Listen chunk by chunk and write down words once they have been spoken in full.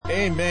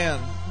Amen.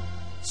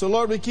 So,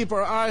 Lord, we keep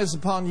our eyes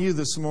upon you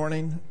this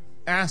morning,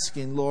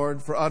 asking,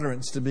 Lord, for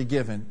utterance to be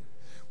given.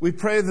 We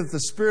pray that the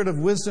spirit of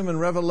wisdom and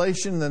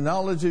revelation, the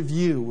knowledge of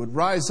you, would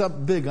rise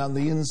up big on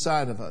the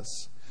inside of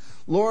us.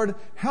 Lord,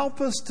 help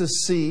us to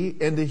see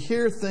and to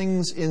hear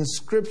things in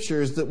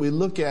Scriptures that we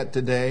look at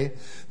today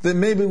that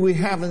maybe we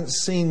haven't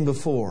seen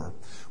before.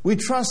 We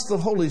trust the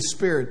Holy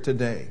Spirit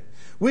today.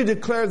 We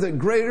declare that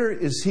greater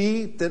is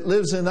He that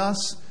lives in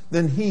us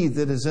than he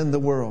that is in the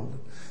world.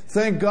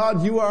 Thank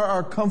God you are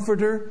our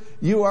comforter,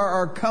 you are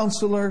our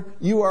counselor,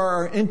 you are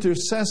our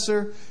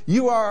intercessor,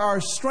 you are our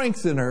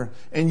strengthener,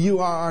 and you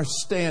are our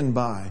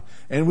standby.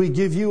 And we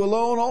give you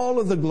alone all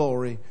of the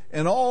glory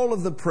and all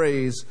of the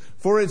praise,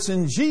 for it's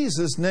in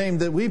Jesus' name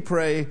that we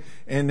pray.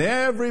 And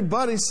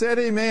everybody said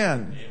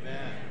amen.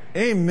 Amen.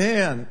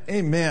 Amen.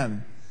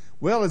 Amen.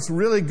 Well, it's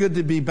really good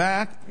to be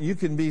back. You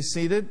can be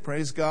seated.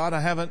 Praise God. I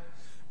haven't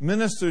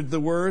ministered the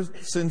word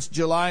since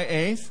July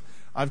 8th.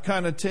 I've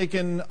kind of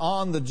taken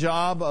on the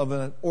job of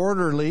an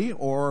orderly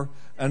or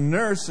a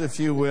nurse, if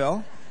you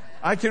will.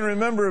 I can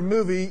remember a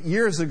movie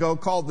years ago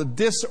called The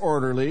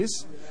Disorderlies.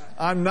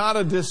 I'm not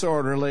a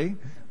disorderly,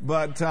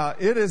 but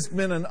it has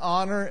been an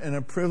honor and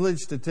a privilege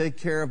to take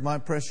care of my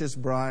precious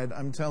bride.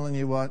 I'm telling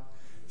you what,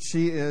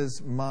 she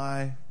is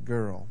my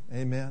girl.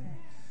 Amen.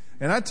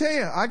 And I tell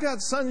you, I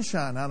got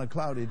sunshine on a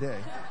cloudy day.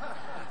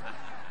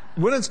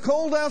 When it's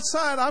cold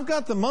outside, I've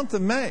got the month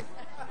of May.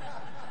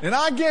 And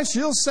I guess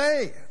you'll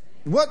say,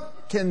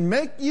 what can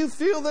make you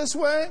feel this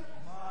way?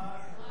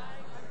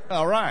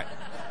 All right.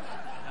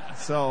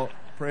 So,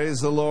 praise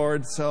the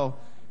Lord. So,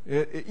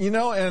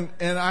 and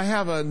I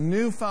have a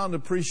newfound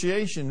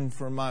appreciation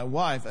for my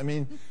wife. I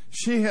mean,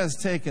 she has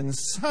taken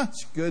such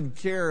good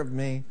care of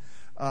me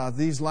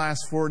these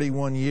last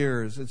 41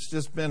 years. It's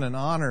just been an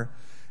honor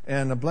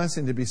and a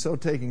blessing to be so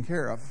taken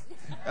care of.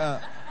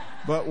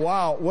 But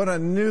wow, what a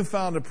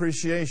newfound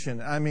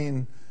appreciation. I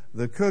mean,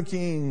 the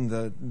cooking,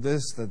 the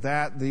this, the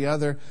that, the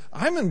other.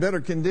 I'm in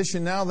better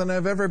condition now than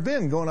I've ever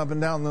been going up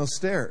and down those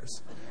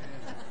stairs.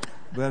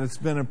 But it's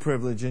been a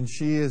privilege, and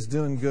she is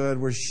doing good.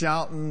 We're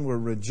shouting, we're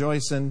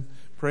rejoicing.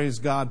 Praise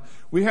God.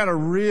 We had a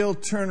real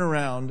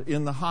turnaround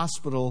in the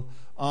hospital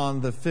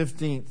on the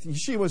 15th.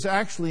 She was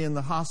actually in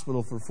the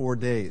hospital for 4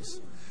 days.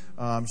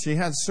 She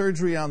had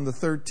surgery on the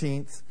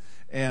 13th.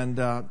 And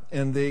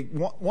they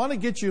want to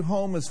get you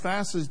home as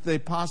fast as they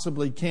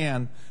possibly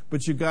can,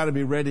 but you've got to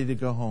be ready to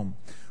go home.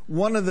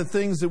 One of the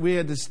things that we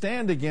had to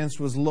stand against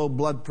was low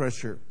blood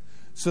pressure,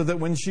 so that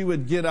when she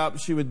would get up,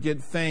 she would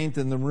get faint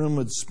and the room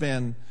would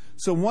spin.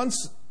 So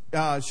once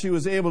she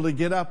was able to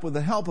get up with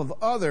the help of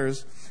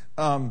others,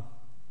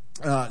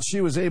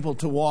 she was able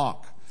to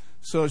walk.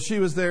 So she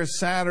was there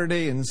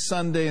Saturday and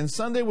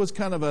Sunday was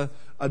kind of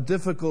a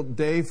difficult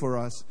day for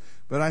us.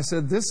 But I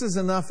said, this is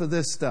enough of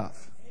this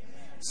stuff.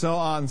 So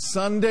on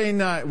Sunday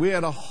night, we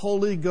had a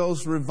Holy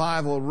Ghost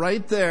revival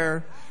right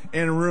there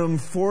in room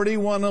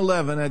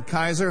 4111 at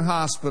Kaiser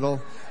Hospital.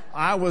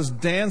 I was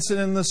dancing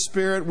in the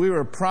Spirit. We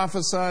were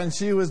prophesying.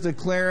 She was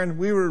declaring.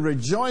 We were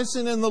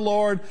rejoicing in the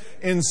Lord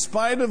in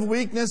spite of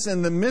weakness,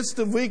 in the midst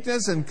of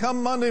weakness. And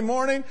come Monday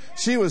morning,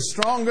 she was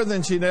stronger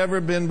than she'd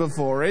ever been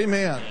before.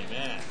 Amen.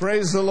 Amen.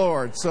 Praise the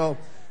Lord. So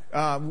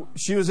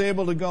she was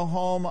able to go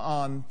home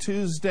on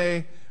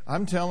Tuesday.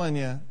 I'm telling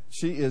you,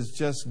 she is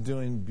just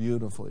doing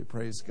beautifully.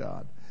 Praise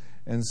God.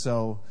 And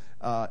so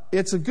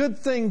it's a good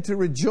thing to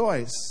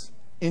rejoice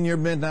in your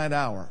midnight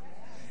hour.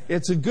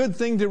 It's a good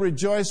thing to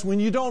rejoice when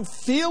you don't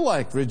feel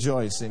like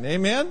rejoicing.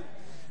 Amen?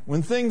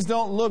 When things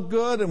don't look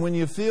good and when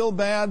you feel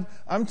bad,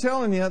 I'm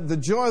telling you, the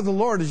joy of the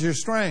Lord is your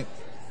strength.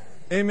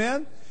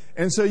 Amen?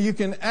 And so you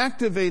can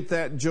activate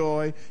that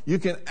joy. You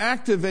can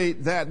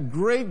activate that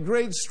great,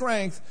 great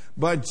strength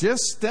by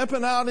just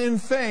stepping out in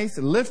faith,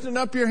 lifting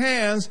up your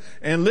hands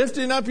and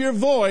lifting up your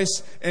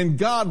voice, and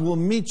God will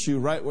meet you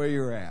right where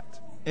you're at.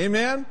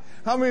 Amen?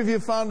 How many of you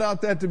found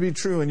out that to be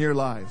true in your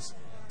lives?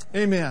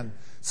 Amen.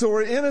 So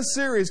we're in a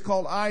series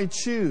called I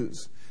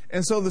Choose.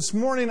 And so this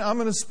morning I'm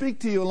going to speak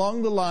to you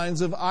along the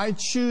lines of I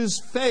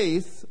choose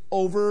faith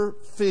over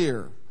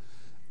fear.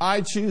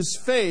 I choose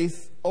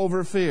faith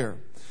over fear.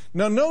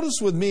 Now notice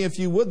with me, if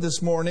you would,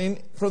 this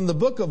morning from the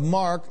book of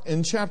Mark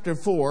in chapter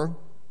 4,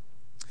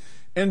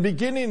 and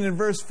beginning in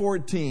verse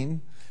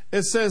 14,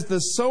 it says, "The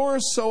sower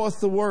soweth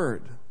the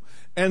word,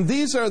 and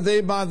these are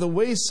they by the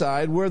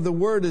wayside where the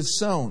word is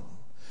sown.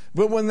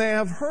 But when they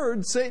have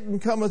heard, Satan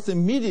cometh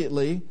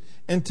immediately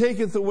and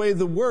taketh away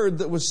the word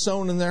that was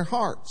sown in their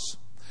hearts.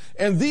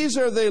 And these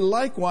are they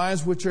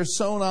likewise which are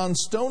sown on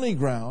stony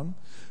ground,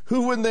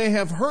 who when they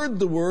have heard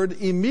the word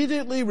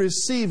immediately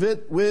receive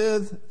it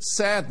with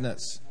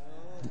sadness."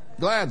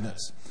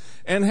 Gladness,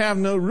 and have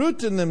no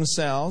root in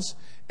themselves,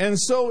 and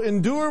so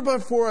endure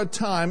but for a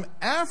time.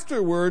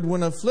 Afterward,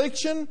 when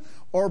affliction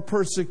or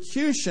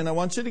persecution, I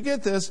want you to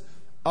get this,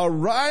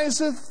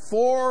 ariseth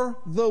for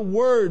the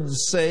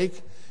word's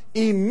sake,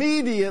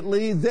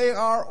 immediately they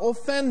are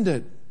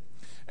offended.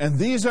 And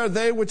these are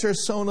they which are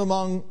sown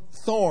among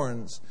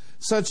thorns,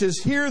 such as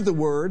hear the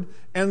word,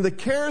 and the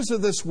cares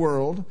of this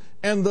world,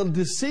 and the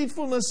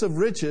deceitfulness of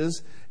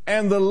riches,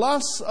 and the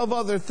lusts of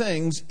other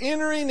things,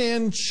 entering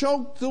in,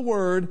 choke the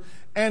word,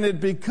 and it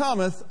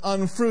becometh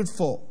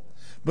unfruitful.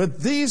 But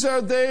these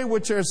are they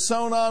which are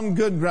sown on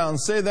good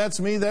ground. Say, that's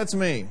me, that's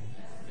me.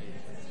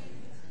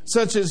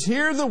 Such as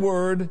hear the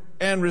word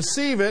and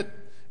receive it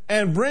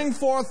and bring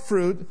forth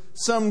fruit,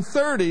 some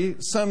 30,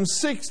 some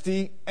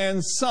 60,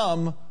 and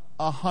some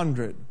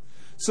 100.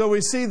 So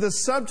we see the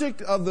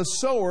subject of the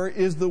sower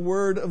is the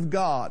word of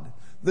God.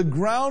 The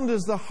ground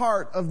is the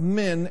heart of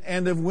men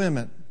and of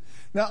women.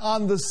 Now,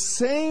 on the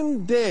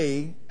same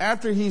day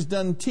after he's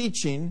done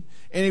teaching,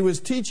 and he was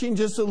teaching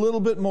just a little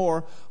bit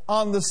more,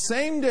 on the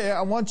same day,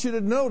 I want you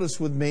to notice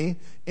with me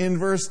in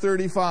verse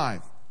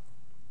 35.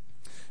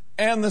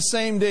 And the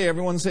same day,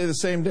 everyone say the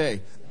same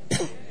day.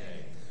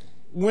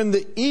 When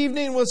the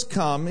evening was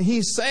come,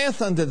 he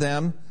saith unto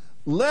them,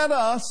 let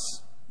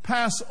us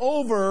pass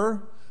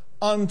over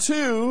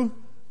unto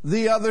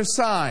the other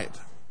side.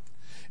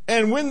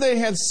 And when they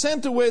had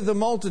sent away the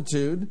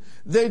multitude,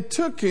 they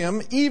took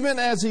him even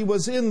as he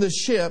was in the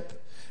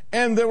ship,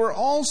 and there were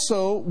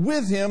also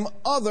with him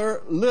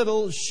other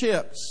little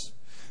ships.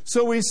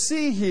 So we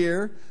see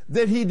here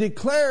that he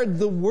declared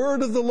the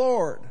word of the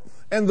Lord.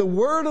 And the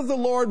word of the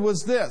Lord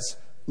was this: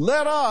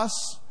 let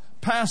us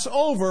pass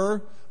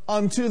over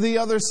unto the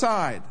other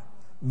side.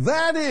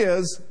 That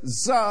is,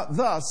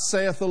 thus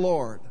saith the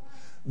Lord.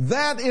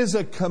 That is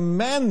a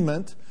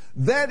commandment.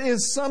 That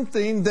is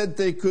something that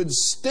they could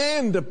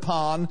stand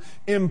upon,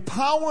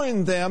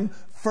 empowering them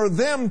for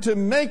them to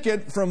make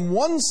it from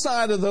one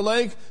side of the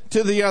lake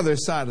to the other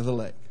side of the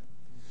lake.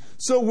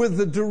 So with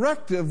the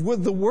directive,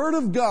 with the Word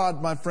of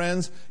God, my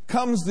friends,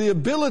 comes the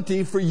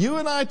ability for you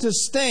and I to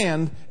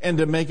stand and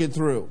to make it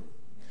through.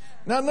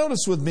 Now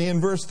notice with me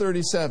in verse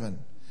 37.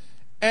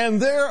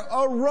 And there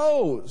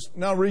arose.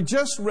 Now we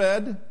just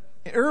read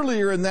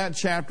earlier in that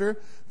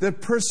chapter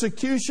that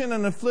persecution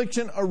and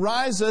affliction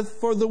ariseth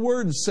for the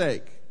word's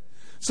sake.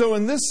 So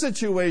in this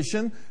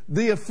situation,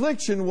 the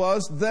affliction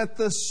was that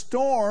the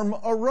storm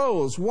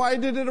arose. Why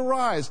did it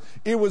arise?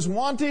 It was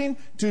wanting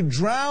to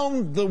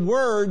drown the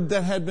word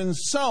that had been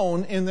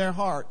sown in their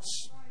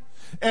hearts.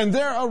 And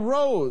there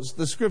arose,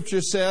 the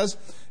scripture says,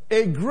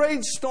 a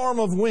great storm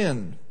of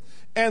wind.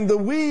 And the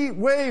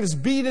waves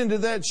beat into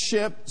that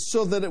ship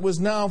so that it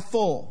was now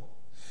full.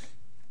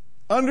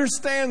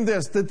 Understand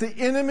this, that the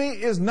enemy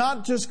is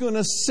not just going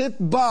to sit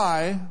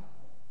by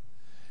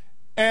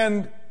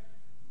and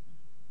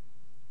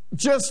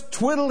just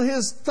twiddle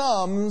his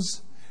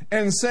thumbs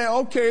and say,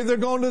 okay, they're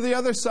going to the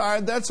other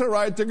side. That's all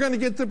right. They're going to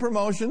get the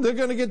promotion. They're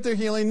going to get their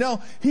healing.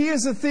 No, he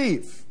is a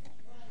thief.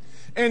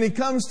 And he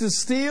comes to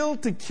steal,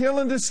 to kill,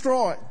 and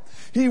destroy.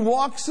 He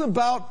walks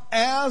about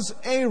as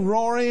a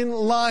roaring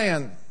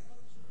lion.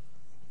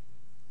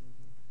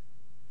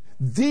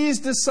 These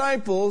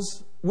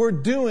disciples were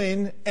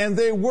doing, and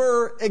they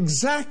were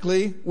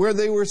exactly where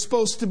they were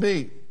supposed to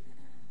be.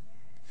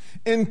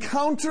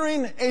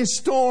 Encountering a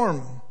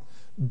storm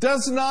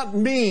does not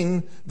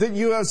mean that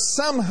you have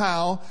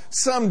somehow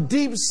some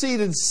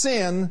deep-seated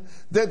sin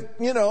that,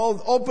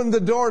 opened the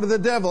door to the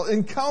devil.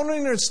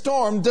 Encountering a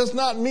storm does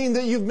not mean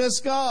that you've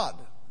missed God.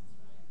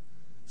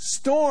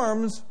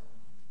 Storms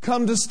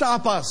come to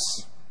stop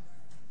us.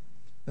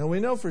 Now we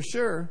know for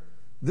sure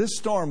this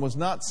storm was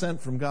not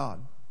sent from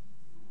God.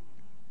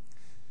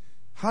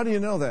 How do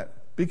you know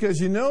that? Because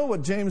you know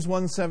what James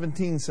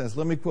 1:17 says.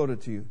 Let me quote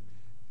it to you.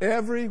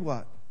 Every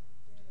what?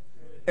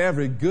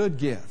 Every good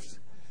gift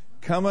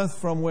cometh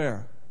from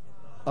where?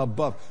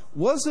 Above.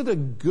 Was it a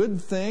good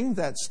thing,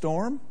 that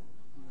storm?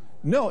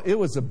 No, it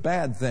was a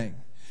bad thing.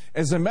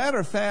 As a matter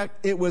of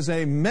fact, it was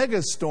a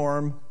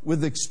megastorm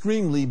with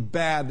extremely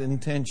bad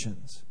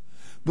intentions.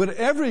 But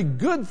every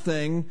good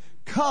thing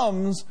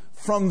comes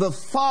from the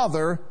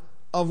Father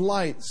of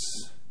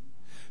lights.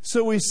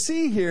 So we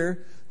see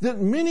here that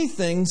many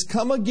things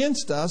come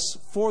against us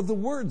for the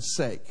word's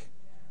sake.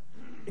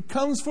 It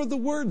comes for the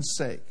word's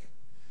sake.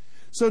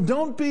 So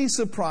don't be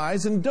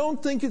surprised and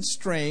don't think it's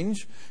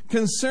strange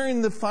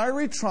concerning the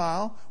fiery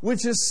trial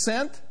which is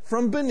sent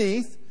from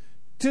beneath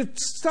to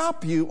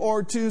stop you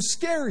or to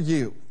scare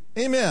you.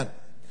 Amen.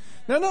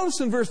 Now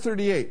notice in verse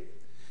 38.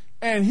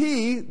 And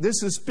he,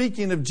 this is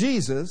speaking of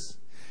Jesus,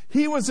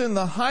 he was in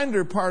the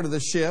hinder part of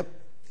the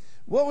ship.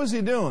 What was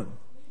he doing?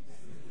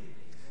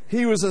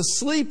 He was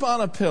asleep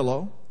on a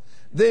pillow.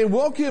 They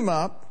woke him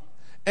up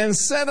and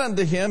said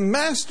unto him,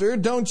 Master,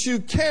 don't you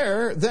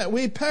care that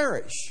we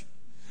perish?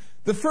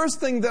 The first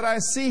thing that I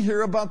see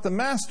here about the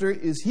Master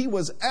is he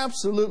was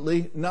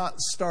absolutely not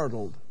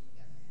startled.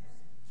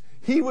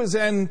 He was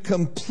in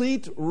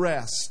complete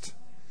rest.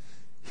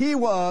 He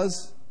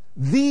was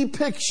the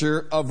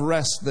picture of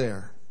rest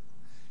there.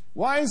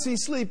 Why is he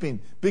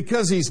sleeping?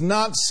 Because he's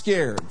not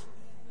scared.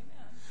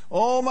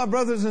 Oh, my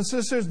brothers and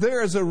sisters,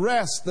 there is a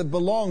rest that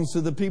belongs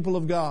to the people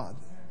of God.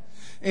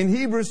 In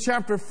Hebrews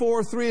chapter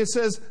 4:3, it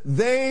says,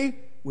 they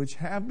which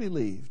have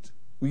believed.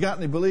 We got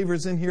any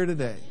believers in here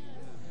today?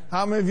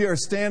 How many of you are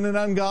standing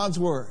on God's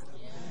word?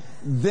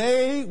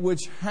 They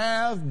which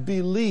have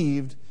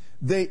believed,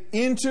 they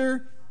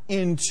enter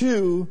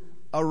into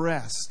a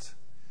rest.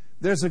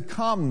 There's a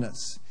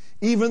calmness.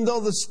 Even though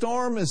the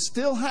storm is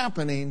still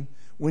happening,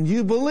 when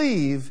you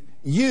believe,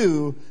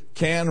 you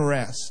can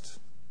rest.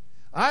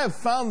 I have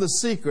found the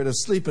secret of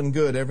sleeping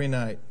good every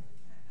night.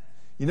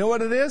 You know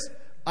what it is?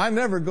 I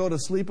never go to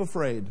sleep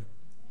afraid.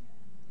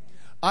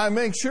 I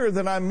make sure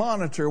that I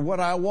monitor what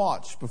I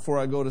watch before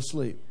I go to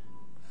sleep.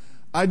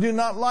 I do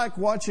not like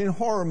watching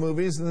horror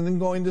movies and then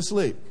going to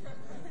sleep.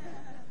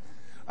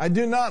 I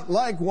do not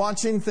like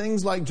watching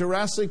things like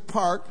Jurassic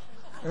Park,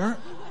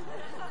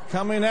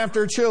 coming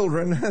after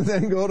children, and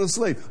then go to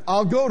sleep.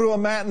 I'll go to a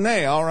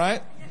matinee, all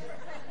right?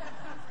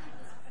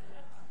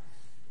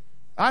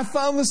 I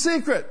found the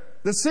secret.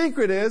 The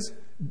secret is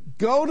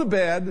go to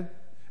bed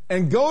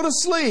and go to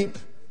sleep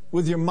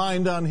with your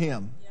mind on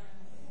Him.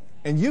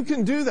 And you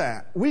can do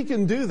that. We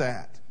can do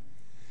that.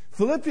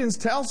 Philippians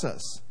tells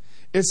us,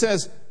 it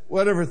says,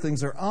 whatever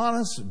things are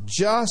honest,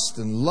 just,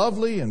 and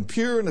lovely, and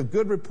pure, and of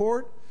good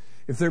report,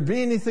 if there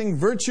be anything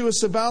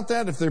virtuous about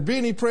that, if there be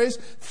any praise,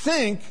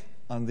 think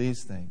on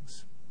these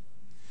things.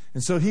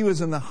 And so he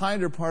was in the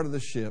hinder part of the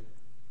ship.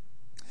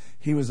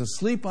 He was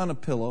asleep on a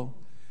pillow.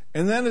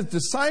 And then his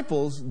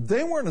disciples,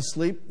 they weren't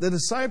asleep. The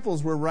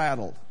disciples were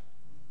rattled.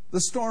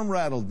 The storm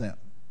rattled them.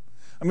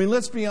 I mean,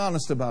 let's be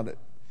honest about it.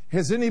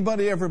 Has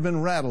anybody ever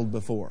been rattled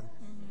before?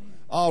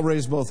 I'll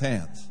raise both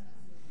hands.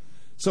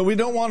 So we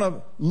don't want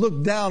to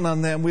look down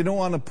on them. We don't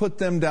want to put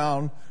them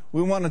down.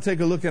 We want to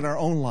take a look at our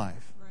own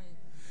life. Right.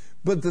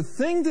 But the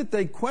thing that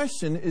they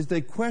question is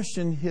they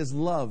question His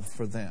love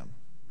for them.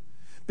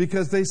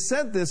 Because they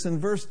said this in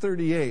verse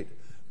 38,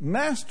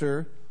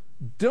 Master,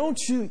 don't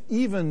you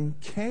even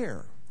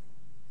care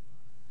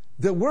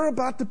that we're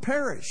about to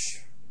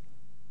perish?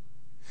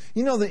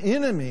 You know, the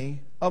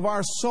enemy of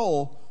our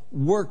soul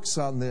works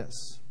on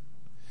this.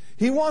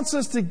 He wants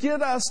us to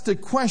get us to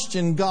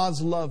question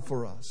God's love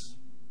for us.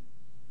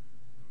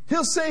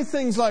 He'll say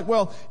things like,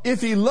 well,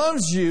 if He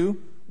loves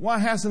you, why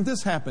hasn't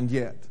this happened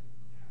yet?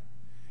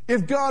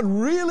 If God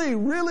really,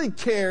 really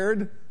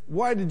cared,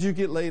 why did you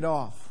get laid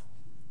off?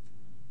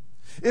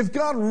 If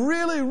God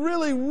really,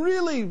 really,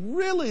 really,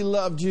 really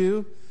loved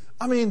you,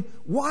 I mean,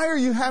 why are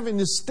you having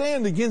to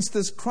stand against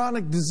this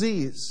chronic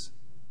disease?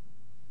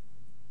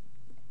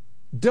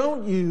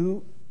 Don't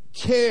you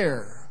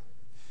care?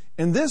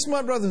 And this,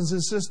 my brothers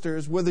and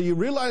sisters, whether you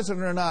realize it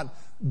or not,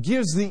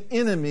 gives the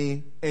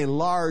enemy a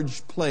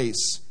large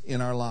place in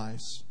our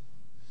lives.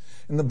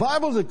 And the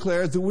Bible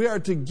declares that we are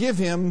to give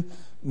him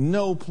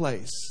no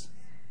place.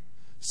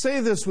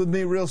 Say this with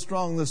me real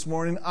strong this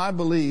morning. I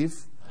believe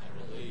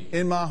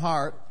in my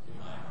heart,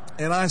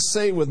 and I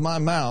say with my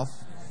mouth,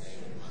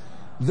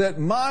 that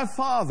my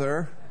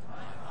Father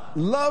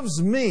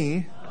loves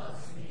me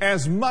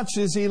as much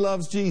as He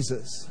loves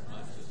Jesus.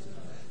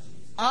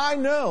 I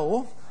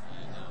know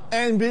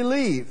and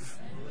believe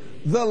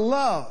the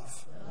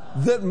love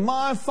that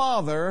my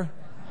Father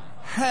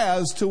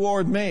has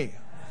toward me.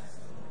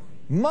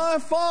 My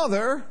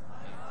Father,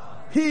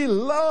 He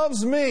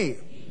loves me.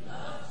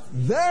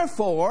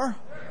 Therefore,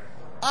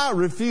 I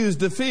refuse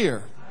to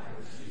fear.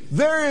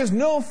 There is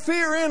no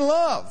fear in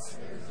love.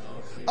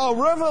 A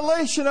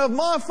revelation of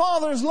my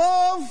Father's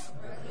love,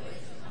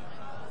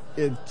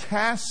 it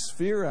casts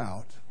fear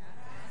out.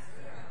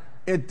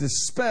 It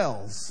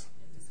dispels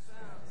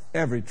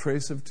every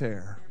trace of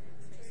terror.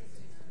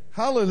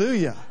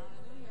 Hallelujah.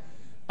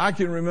 I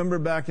can remember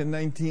back in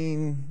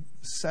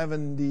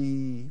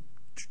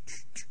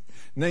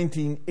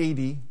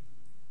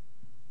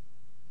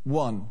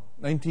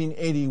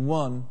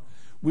 1981,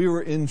 we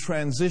were in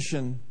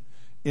transition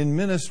in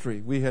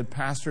ministry. We had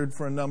pastored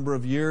for a number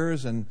of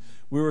years, and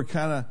we were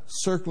kind of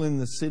circling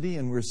the city,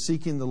 and we were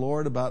seeking the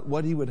Lord about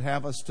what He would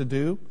have us to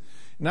do.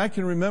 And I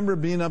can remember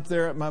being up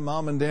there at my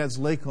mom and dad's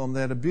lake home. They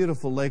had a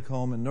beautiful lake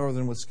home in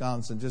northern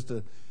Wisconsin, just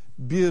a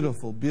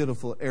beautiful,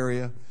 beautiful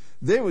area.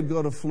 They would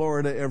go to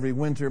Florida every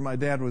winter. My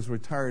dad was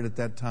retired at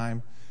that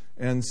time.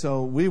 And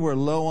so we were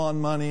low on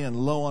money and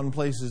low on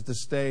places to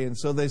stay. And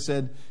so they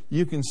said,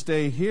 you can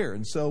stay here.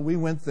 And so we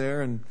went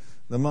there in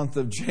the month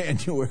of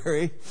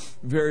January,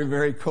 very,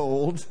 very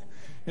cold.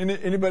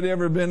 Anybody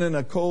ever been in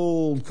a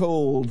cold,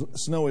 cold,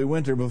 snowy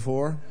winter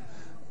before?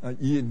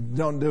 You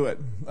don't do it,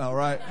 all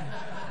right?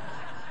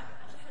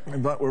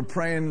 But we're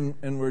praying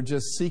and we're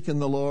just seeking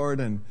the Lord.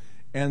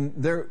 And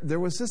there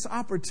was this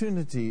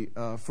opportunity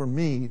for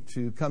me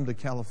to come to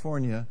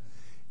California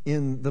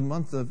in the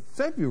month of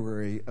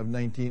February of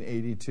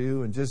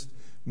 1982 and just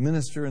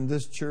minister in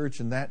this church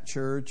and that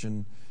church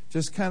and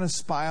just kind of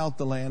spy out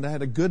the land. I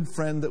had a good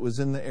friend that was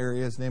in the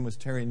area. His name was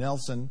Terry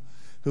Nelson,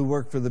 who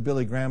worked for the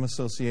Billy Graham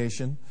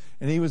Association.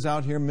 And he was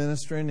out here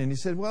ministering, and he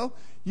said, well,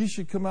 you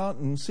should come out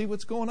and see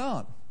what's going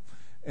on.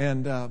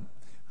 And I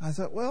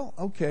thought, well,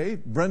 okay.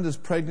 Brenda's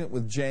pregnant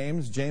with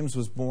James. James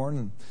was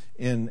born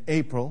in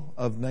April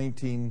of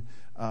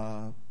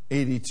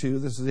 1982.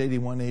 This is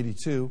 81,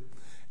 82.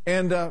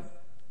 And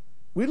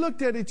we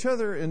looked at each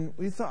other, and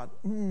we thought,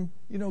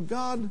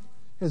 God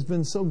has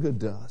been so good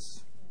to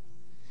us.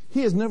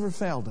 He has never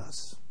failed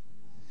us.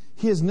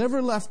 He has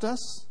never left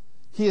us.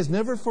 He has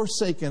never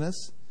forsaken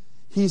us.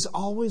 He's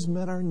always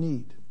met our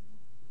need.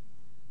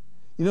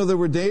 You know, there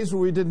were days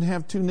where we didn't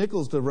have 2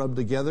 nickels to rub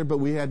together, but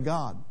we had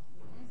God.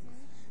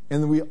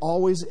 And we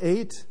always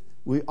ate,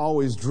 we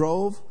always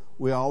drove,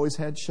 we always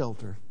had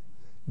shelter.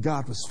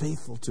 God was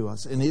faithful to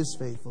us and is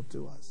faithful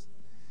to us.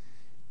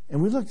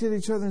 And we looked at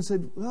each other and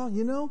said, well,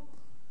 you know,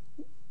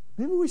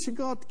 maybe we should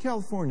go out to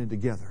California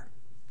together.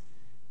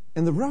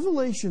 And the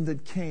revelation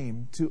that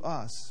came to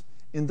us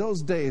in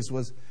those days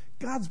was,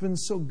 God's been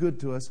so good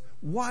to us.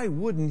 Why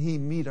wouldn't He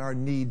meet our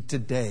need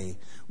today?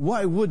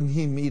 Why wouldn't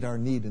He meet our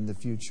need in the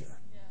future?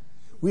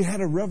 We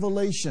had a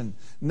revelation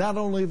not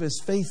only of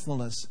His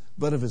faithfulness,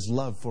 but of His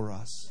love for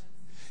us.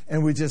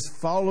 And we just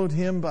followed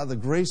Him by the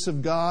grace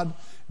of God.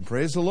 And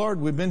praise the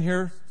Lord, we've been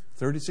here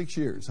 36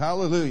 years.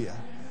 Hallelujah.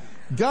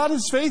 God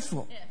is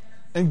faithful.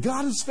 And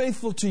God is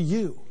faithful to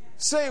you.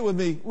 Say it with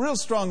me real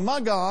strong.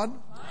 My God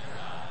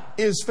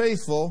is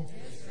faithful,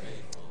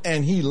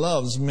 and He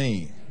loves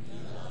me.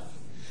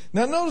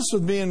 Now notice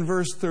with me in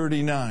verse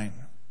 39.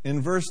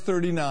 In verse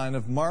 39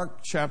 of Mark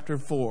chapter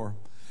 4.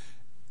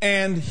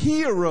 And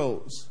he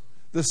arose.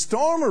 The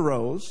storm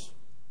arose.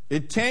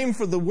 It came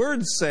for the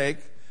word's sake.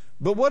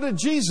 But what did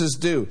Jesus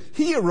do?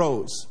 He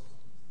arose.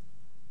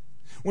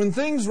 When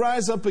things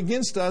rise up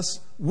against us,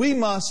 we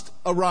must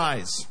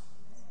arise.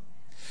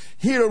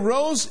 He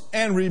arose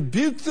and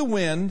rebuked the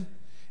wind,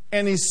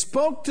 and He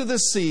spoke to the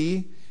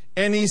sea,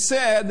 and He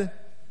said,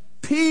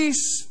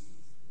 Peace,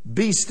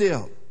 be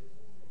still.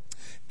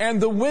 And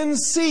the wind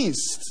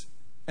ceased.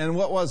 And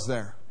what was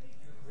there?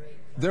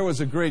 There was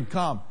a great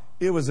calm.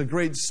 It was a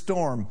great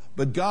storm.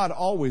 But God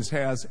always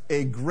has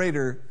a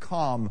greater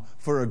calm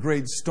for a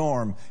great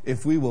storm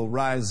if we will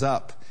rise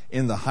up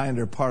in the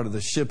hinder part of the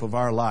ship of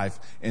our life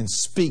and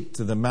speak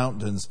to the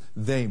mountains.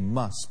 They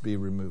must be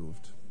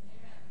removed.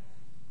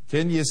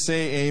 Can you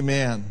say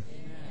amen?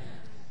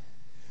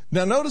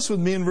 Now notice with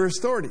me in verse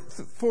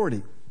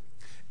 40.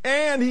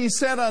 And He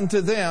said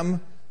unto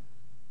them,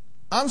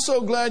 I'm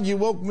so glad you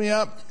woke me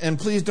up, and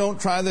please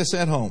don't try this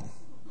at home.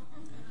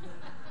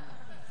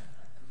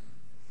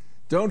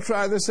 Don't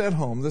try this at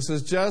home. This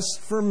is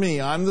just for me.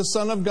 I'm the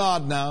Son of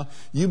God now.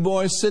 You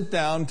boys sit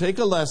down, take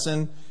a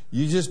lesson.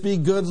 You just be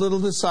good little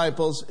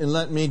disciples and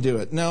let me do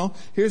it. No,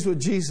 here's what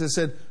Jesus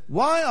said.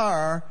 Why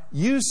are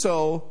you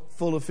so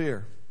full of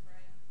fear?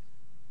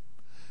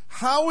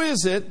 How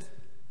is it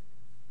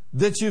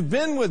that you've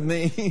been with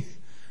me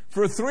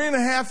for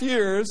 3.5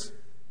 years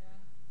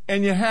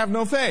and you have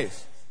no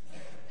faith?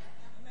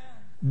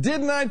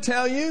 Didn't I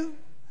tell you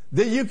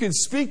that you could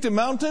speak to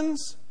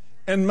mountains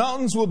and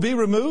mountains will be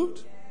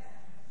removed?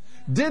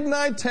 Didn't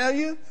I tell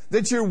you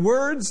that your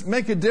words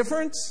make a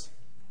difference?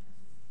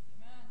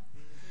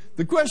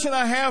 The question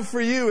I have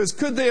for you is,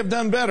 could they have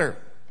done better?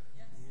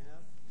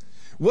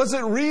 Was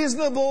it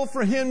reasonable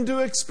for Him to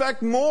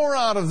expect more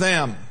out of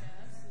them?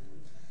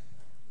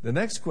 The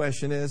next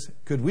question is,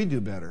 could we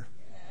do better?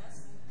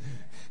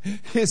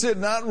 Is it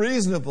not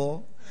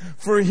reasonable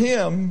for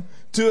Him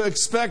to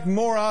expect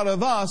more out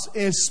of us,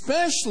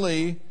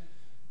 especially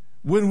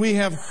when we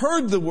have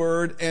heard the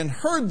Word and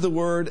heard the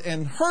Word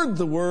and heard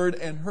the Word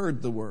and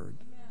heard the Word?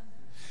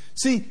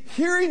 See,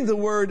 hearing the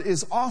Word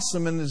is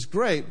awesome and is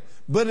great,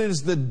 but it is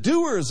the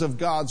doers of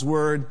God's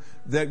Word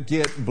that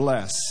get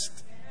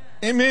blessed.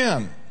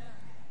 Amen.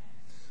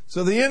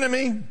 So the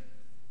enemy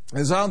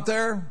is out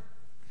there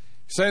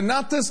saying,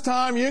 not this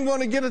time, you ain't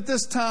going to get it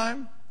this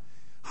time.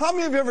 How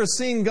many of you have ever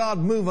seen God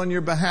move on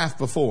your behalf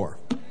before?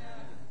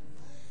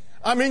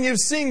 I mean, you've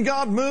seen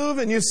God move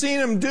and you've seen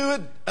Him do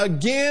it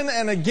again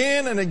and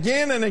again and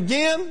again and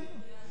again.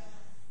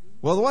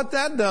 Well, what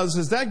that does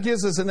is that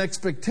gives us an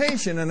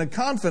expectation and a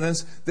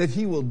confidence that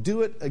He will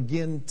do it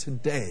again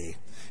today.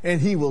 And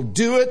He will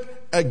do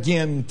it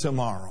again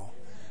tomorrow.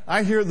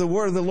 I hear the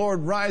word of the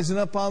Lord rising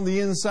up on the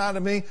inside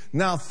of me.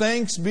 Now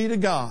thanks be to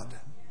God,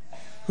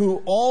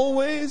 who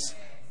always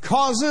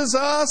causes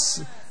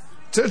us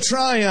to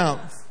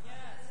triumph.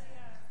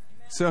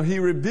 So He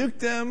rebuked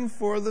them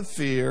for the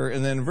fear.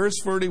 And then verse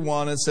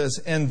 41, it says,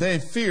 and they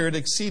feared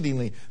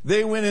exceedingly.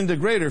 They went into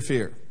greater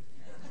fear.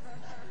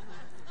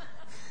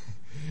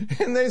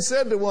 And they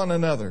said to one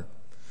another,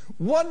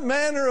 what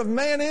manner of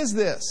man is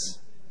this,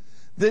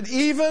 that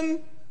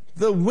even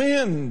the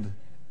wind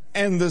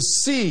and the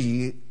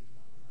sea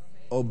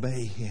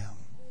obey Him?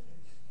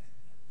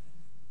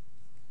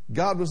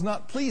 God was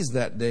not pleased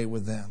that day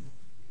with them.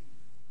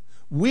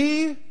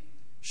 We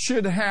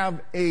should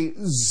have a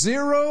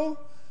zero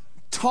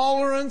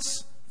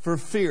tolerance for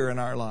fear in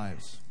our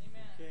lives.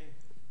 Amen.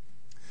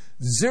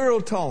 Zero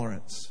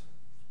tolerance.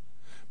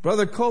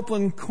 Brother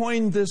Copeland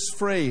coined this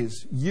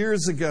phrase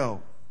years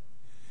ago.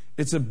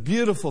 It's a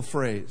beautiful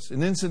phrase.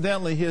 And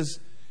incidentally, his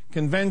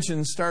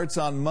convention starts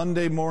on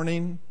Monday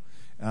morning.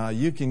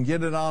 You can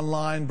get it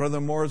online.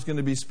 Brother Moore is going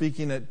to be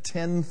speaking at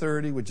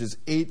 10:30, which is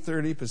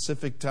 8:30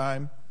 Pacific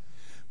time.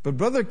 But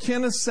Brother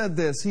Kenneth said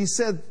this. He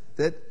said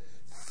that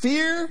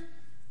fear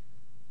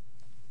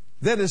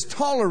that is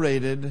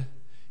tolerated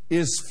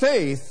is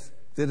faith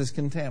that is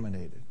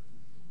contaminated.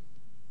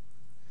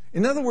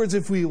 In other words,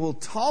 if we will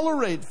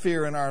tolerate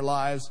fear in our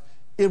lives,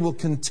 it will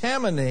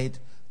contaminate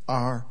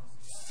our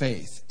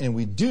faith. And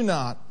we do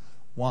not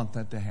want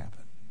that to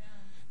happen.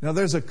 Now,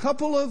 there's a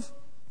couple of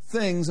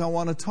things I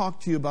want to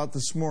talk to you about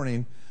this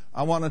morning.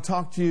 I want to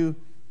talk to you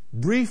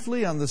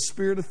briefly on the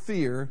spirit of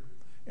fear,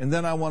 and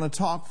then I want to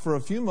talk for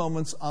a few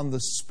moments on the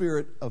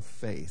spirit of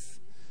faith.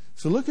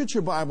 So look at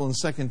your Bible in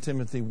 2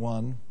 Timothy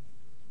 1.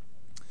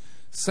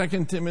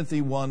 2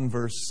 Timothy 1,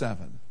 verse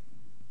 7.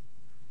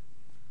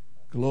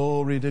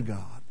 Glory to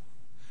God.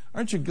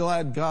 Aren't you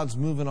glad God's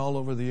moving all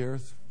over the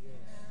earth?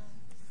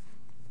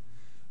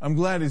 I'm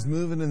glad He's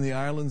moving in the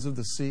islands of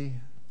the sea.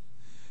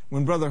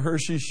 When Brother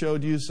Hershey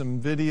showed you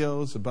some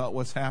videos about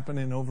what's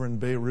happening over in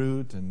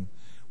Beirut and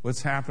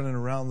what's happening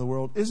around the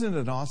world, isn't it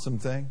an awesome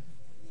thing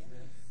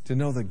to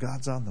know that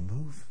God's on the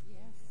move?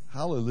 Yes.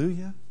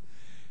 Hallelujah.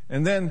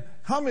 And then,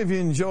 how many of you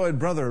enjoyed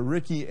Brother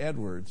Ricky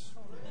Edwards?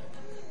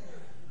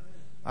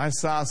 I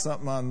saw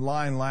something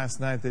online last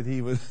night that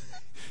he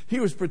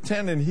was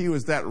pretending he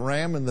was that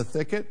ram in the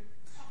thicket,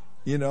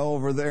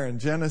 over there in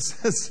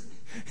Genesis.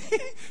 He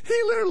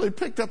literally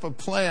picked up a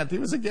plant. He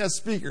was a guest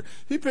speaker.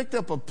 He picked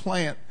up a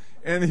plant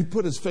and he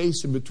put his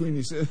face in between.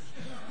 He said,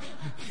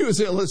 he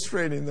was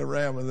illustrating the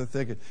ram in the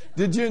thicket.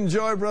 Did you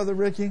enjoy Brother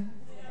Ricky?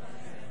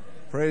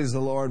 Praise the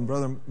Lord.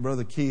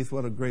 Brother Keith,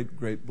 what a great,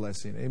 great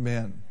blessing.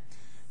 Amen.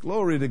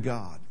 Glory to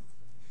God.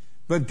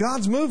 But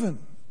God's moving.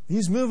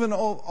 He's moving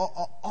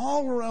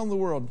all around the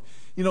world.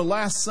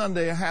 Last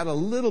Sunday I had a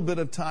little bit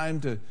of time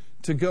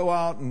to go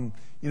out and,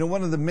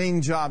 one of the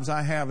main jobs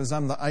I have is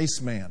I'm the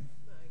ice man.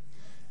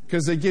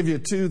 Because they give you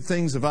 2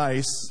 things of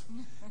ice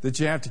that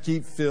you have to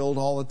keep filled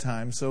all the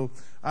time. So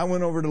I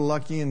went over to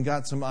Lucky and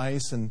got some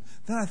ice. And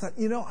then I thought,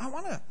 I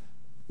want to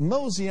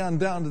mosey on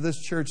down to this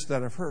church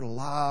that I've heard a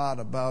lot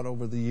about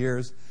over the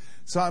years.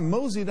 So I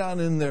moseyed on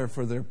in there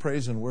for their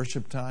praise and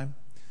worship time.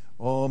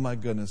 Oh, my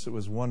goodness, it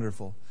was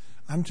wonderful.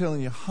 I'm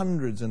telling you,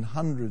 hundreds and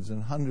hundreds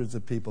and hundreds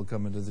of people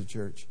come into the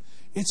church.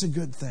 It's a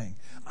good thing.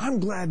 I'm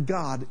glad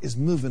God is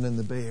moving in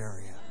the Bay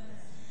Area.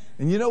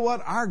 And you know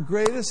what? Our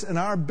greatest and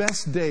our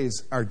best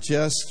days are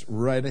just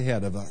right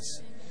ahead of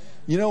us.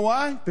 You know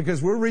why?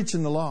 Because we're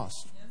reaching the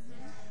lost.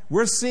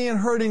 We're seeing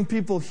hurting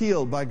people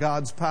healed by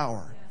God's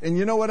power. And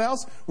you know what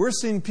else? We're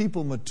seeing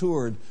people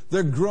matured.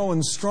 They're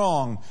growing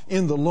strong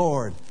in the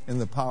Lord in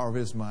the power of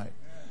His might.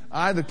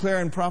 I declare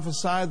and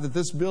prophesy that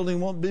this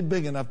building won't be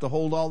big enough to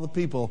hold all the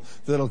people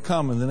that'll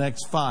come in the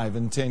next 5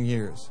 and 10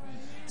 years.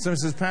 Someone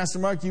says, Pastor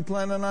Mark, you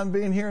planning on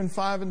being here in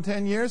 5 and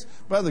 10 years?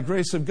 By the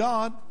grace of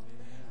God.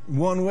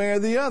 One way or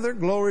the other,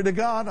 glory to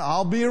God,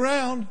 I'll be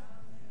around.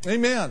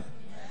 Amen.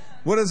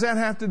 What does that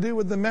have to do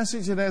with the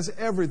message? It has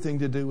everything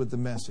to do with the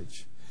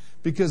message.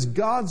 Because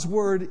God's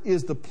Word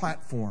is the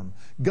platform.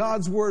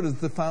 God's Word is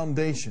the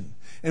foundation.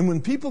 And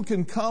when people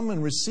can come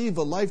and receive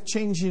a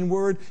life-changing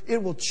Word,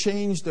 it will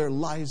change their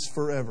lives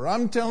forever.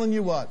 I'm telling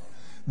you what,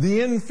 the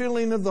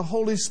infilling of the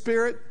Holy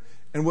Spirit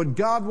and what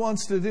God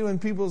wants to do in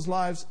people's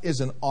lives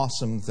is an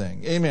awesome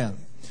thing. Amen.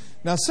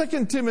 Now,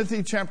 2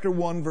 Timothy chapter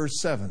 1,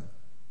 verse 7.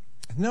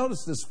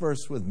 Notice this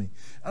verse with me.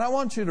 And I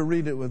want you to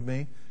read it with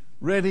me.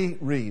 Ready,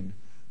 read.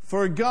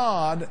 For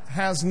God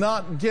has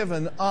not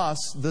given us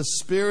the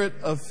spirit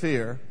of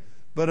fear,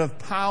 but of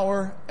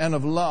power and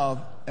of love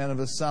and of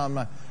a sound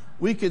mind.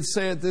 We could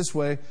say it this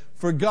way.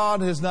 For God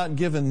has not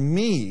given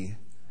me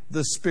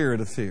the spirit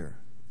of fear,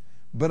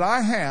 but I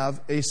have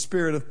a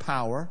spirit of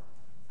power.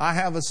 I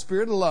have a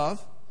spirit of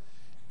love,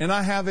 and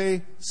I have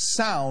a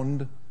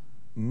sound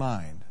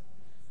mind.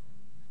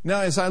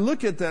 Now, as I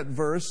look at that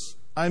verse,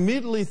 I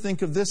immediately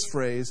think of this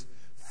phrase,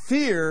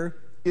 fear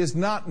is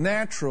not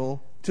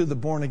natural to the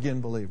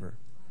born-again believer.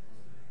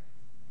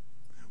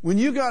 When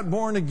you got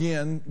born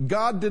again,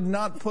 God did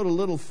not put a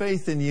little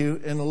faith in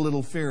you and a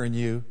little fear in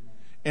you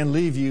and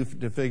leave you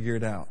to figure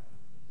it out.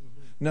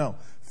 No,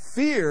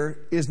 fear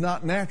is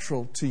not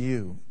natural to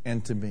you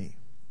and to me.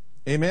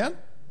 Amen?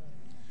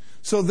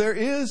 So there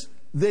is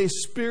the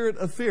spirit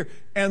of fear,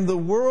 and the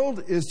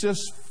world is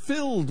just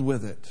filled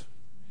with it.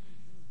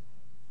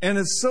 And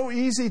it's so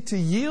easy to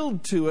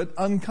yield to it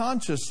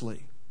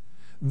unconsciously.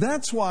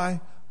 That's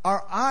why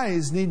our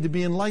eyes need to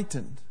be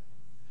enlightened.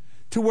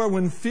 To where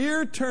when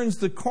fear turns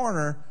the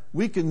corner,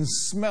 we can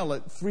smell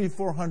it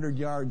 300-400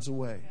 yards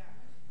away.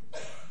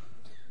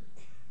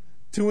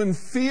 To when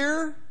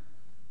fear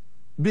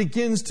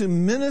begins to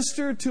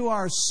minister to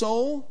our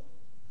soul,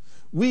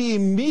 we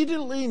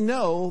immediately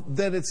know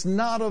that it's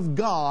not of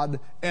God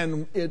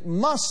and it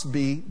must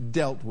be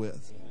dealt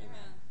with.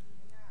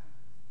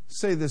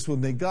 Say this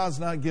with me. God's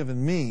not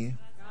given me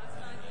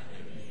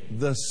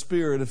the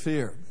spirit of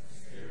fear.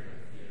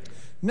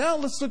 Now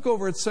let's look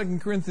over at 2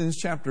 Corinthians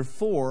chapter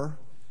 4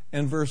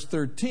 and verse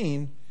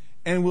 13,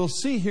 and we'll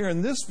see here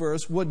in this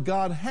verse what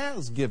God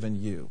has given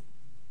you.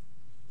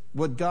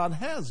 What God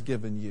has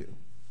given you.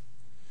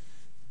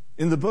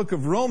 In the book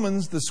of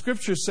Romans, the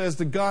Scripture says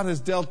that God has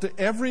dealt to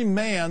every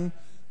man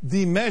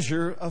the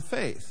measure of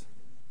faith.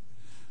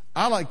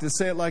 I like to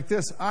say it like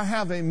this. I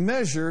have a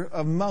measure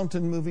of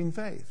mountain-moving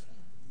faith.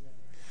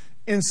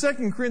 In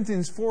 2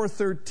 Corinthians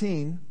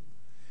 4:13,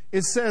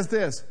 it says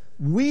this,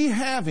 we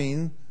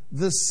having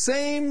the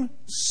same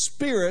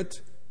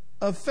spirit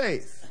of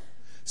faith.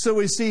 So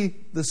we see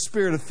the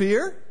spirit of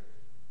fear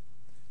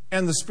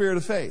and the spirit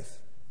of faith.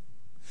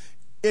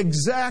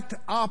 Exact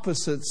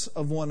opposites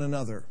of one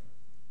another.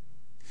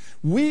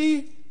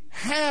 We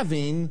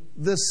having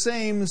the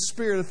same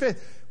spirit of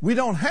faith. We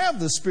don't have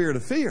the spirit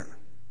of fear.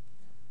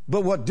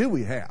 But what do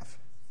we have?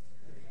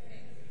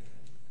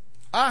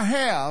 I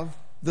have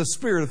the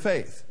spirit of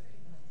faith.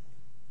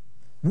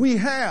 We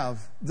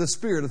have the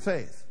spirit of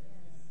faith.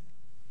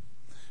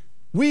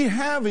 We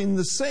having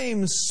the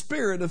same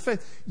spirit of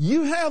faith.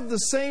 You have the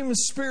same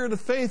spirit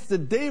of faith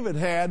that David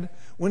had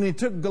when he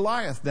took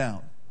Goliath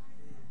down.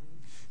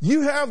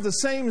 You have the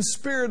same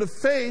spirit of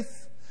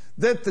faith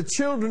that the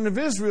children of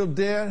Israel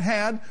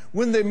had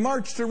when they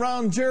marched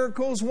around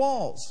Jericho's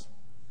walls.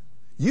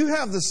 You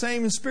have the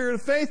same spirit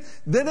of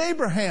faith that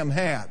Abraham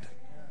had.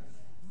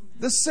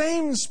 The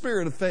same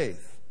spirit of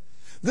faith.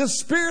 The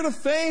spirit of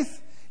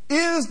faith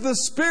is the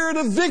spirit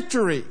of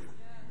victory.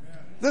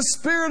 The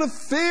spirit of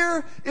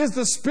fear is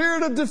the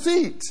spirit of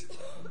defeat.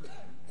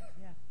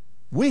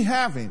 We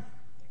having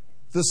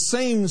the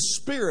same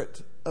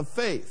spirit of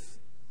faith.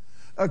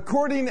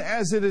 According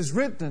as it is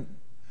written,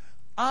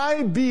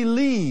 I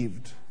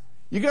believed.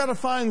 You got to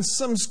find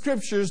some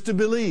scriptures to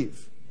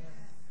believe.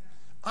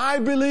 I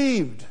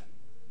believed.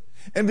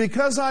 And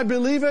because I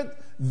believe it,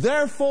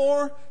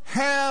 therefore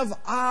have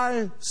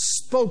I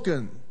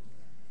spoken.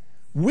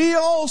 We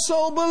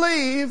also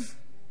believe,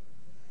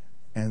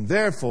 and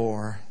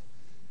therefore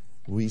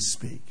we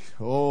speak.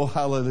 Oh,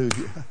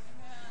 hallelujah.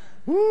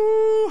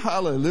 Woo,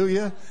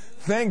 hallelujah.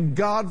 Thank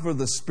God for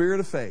the spirit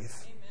of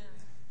faith.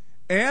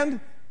 And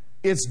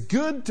it's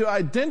good to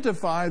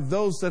identify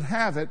those that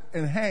have it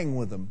and hang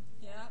with them.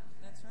 Yeah,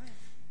 that's right.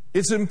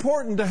 It's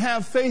important to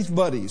have faith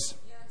buddies.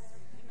 Yes.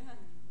 Amen.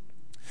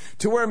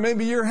 To where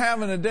maybe you're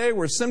having a day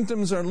where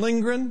symptoms are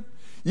lingering.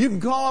 You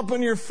can call up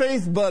on your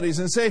faith buddies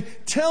and say,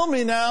 tell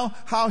me now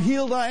how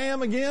healed I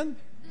am again.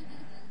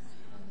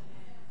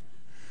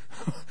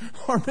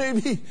 Or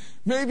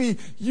maybe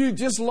you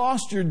just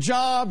lost your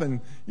job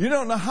and you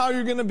don't know how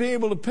you're going to be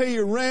able to pay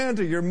your rent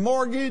or your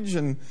mortgage,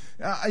 and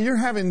you're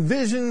having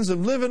visions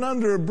of living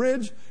under a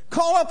bridge.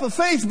 Call up a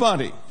faith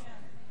buddy.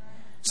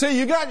 Say,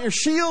 you got your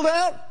shield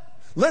out?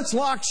 Let's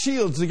lock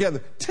shields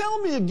together.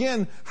 Tell me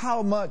again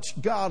how much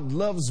God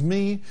loves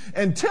me,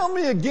 and tell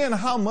me again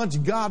how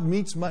much God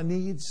meets my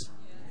needs.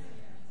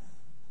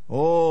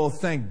 Oh,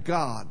 thank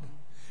God.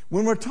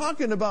 When we're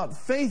talking about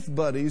faith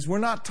buddies, we're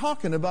not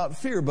talking about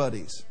fear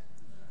buddies.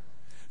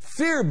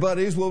 Fear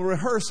buddies will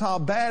rehearse how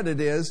bad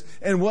it is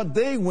and what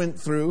they went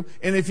through.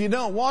 And if you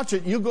don't watch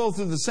it, you'll go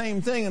through the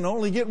same thing and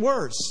only get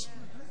worse.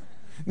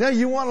 Now,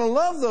 you want to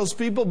love those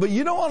people, but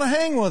you don't want to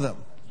hang with them.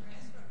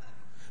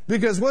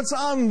 Because what's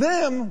on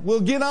them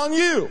will get on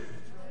you.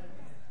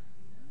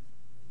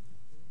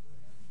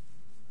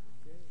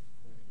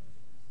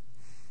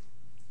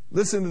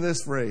 Listen to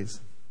this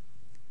phrase.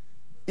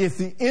 If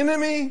the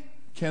enemy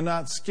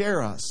cannot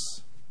scare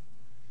us,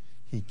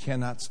 he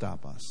cannot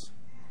stop us.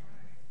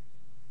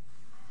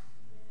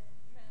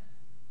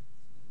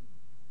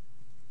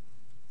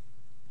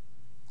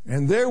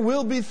 And there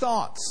will be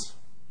thoughts,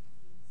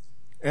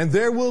 and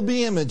there will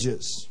be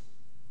images,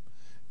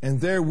 and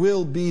there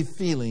will be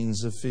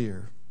feelings of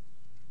fear.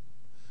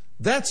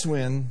 That's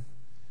when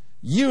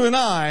you and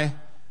I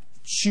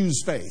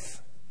choose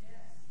faith.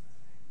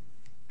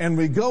 And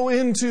we go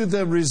into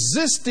the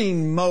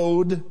resisting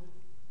mode,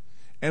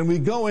 and we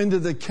go into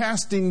the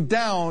casting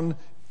down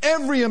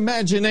every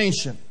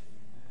imagination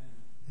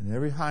and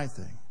every high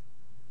thing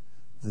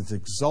that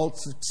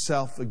exalts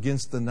itself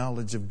against the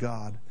knowledge of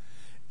God.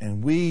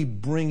 And we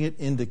bring it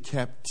into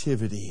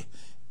captivity,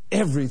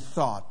 every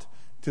thought,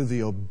 to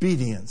the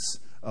obedience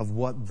of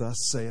what thus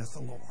saith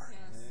the Lord.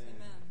 Yes.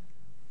 Amen.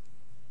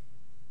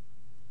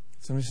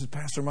 Somebody says,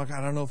 Pastor Mark, I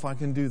don't know if I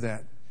can do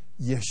that.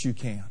 Yes, you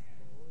can.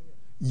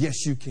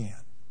 Yes, you can.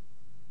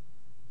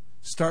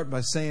 Start by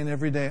saying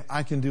every day,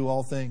 I can do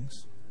all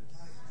things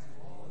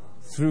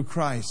through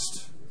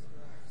Christ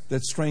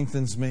that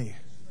strengthens me.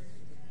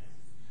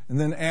 And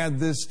then add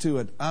this to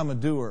it. I'm a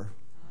doer.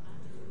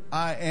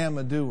 I am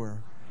a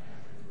doer.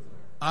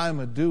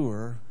 I'm a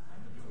doer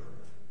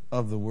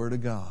of the Word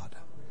of God.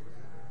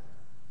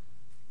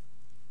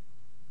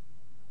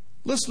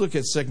 Let's look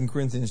at 2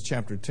 Corinthians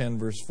chapter 10,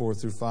 verse 4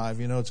 through 5.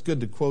 You know, it's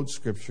good to quote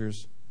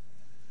scriptures,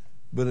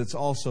 but it's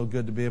also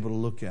good to be able to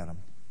look at them.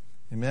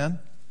 Amen?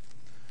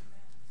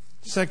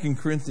 2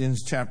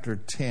 Corinthians chapter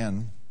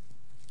 10,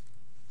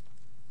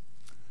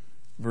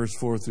 verse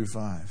 4 through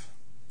 5.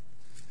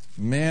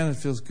 Man, it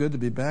feels good to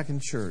be back in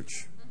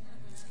church.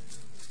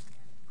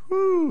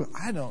 Whew,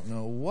 I don't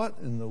know what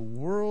in the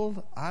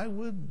world I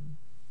would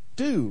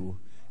do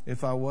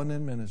if I wasn't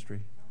in ministry.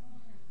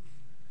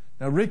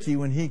 Now, Ricky,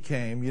 when he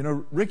came, you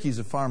know, Ricky's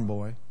a farm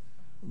boy.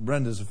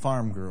 Brenda's a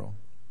farm girl.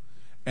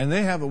 And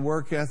they have a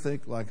work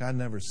ethic like I'd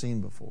never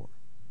seen before.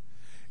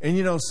 And,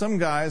 you know, some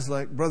guys,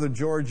 like Brother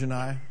George and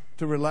I,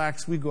 to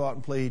relax, we go out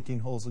and play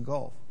 18 holes of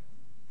golf.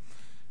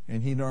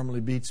 And he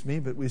normally beats me,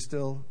 but we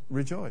still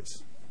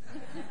rejoice.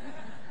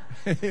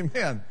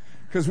 Amen.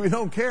 Because we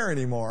don't care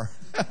anymore.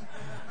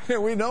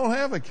 We don't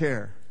have a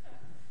care.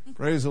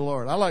 Praise the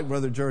Lord. I like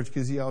Brother George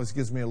because he always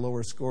gives me a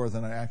lower score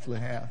than I actually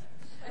have.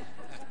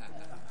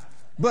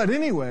 But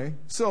anyway,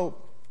 so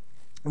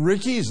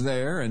Ricky's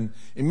there, and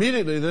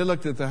immediately they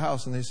looked at the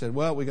house and they said,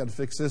 well, we got to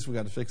fix this, we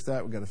got to fix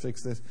that, we got to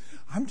fix this.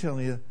 I'm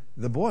telling you,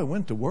 the boy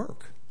went to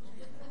work.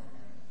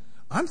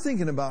 I'm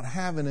thinking about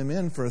having him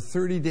in for a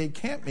 30-day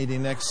camp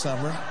meeting next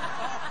summer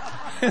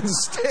and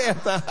stay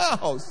at the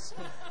house.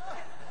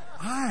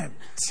 I'm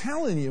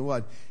telling you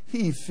what,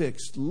 he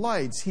fixed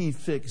lights, he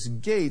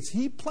fixed gates,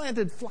 he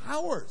planted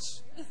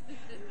flowers.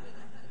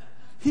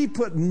 He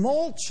put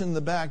mulch in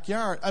the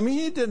backyard. I mean,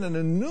 he did an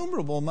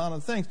innumerable amount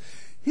of things.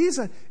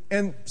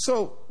 And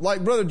so,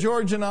 like Brother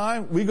George and I,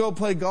 we go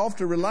play golf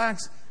to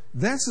relax.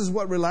 This is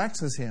what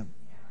relaxes him.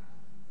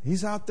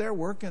 He's out there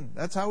working.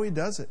 That's how he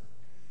does it.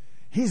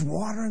 He's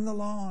watering the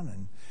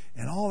lawn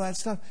and all that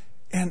stuff.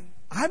 And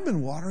I've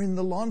been watering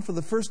the lawn for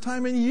the first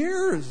time in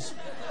years.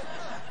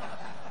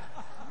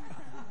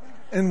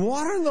 And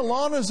watering the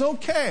lawn is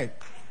okay.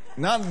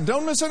 Now,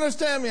 don't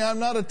misunderstand me. I'm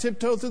not a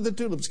tiptoe through the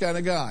tulips kind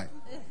of guy.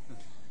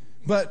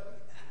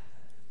 But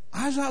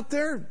I was out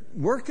there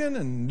working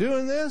and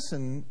doing this,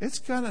 and it's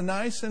kind of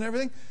nice and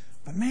everything.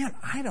 But man,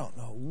 I don't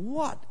know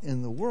what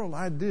in the world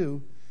I'd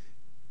do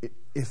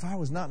if I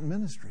was not in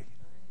ministry.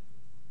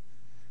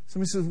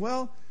 Somebody says,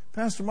 well,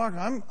 Pastor Mark,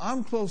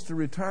 I'm close to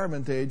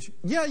retirement age.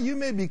 Yeah, you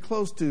may be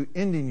close to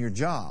ending your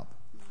job.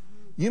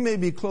 You may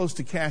be close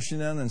to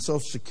cashing in on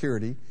Social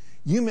Security.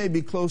 You may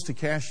be close to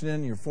cashing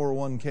in your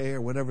 401k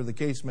or whatever the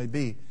case may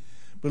be.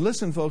 But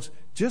listen, folks,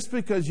 just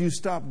because you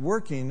stop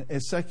working a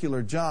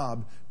secular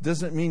job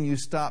doesn't mean you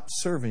stop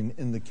serving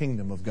in the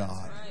kingdom of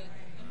God. Right.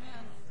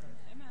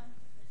 Amen.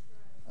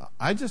 Amen.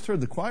 I just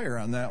heard the choir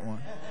on that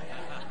one.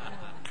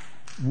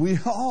 We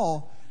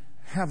all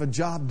have a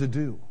job to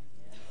do.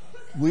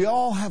 We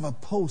all have a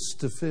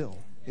post to fill.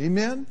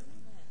 Amen?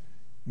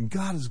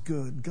 God is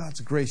good. God's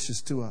gracious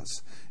to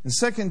us. In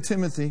 2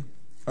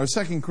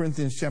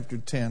 Corinthians chapter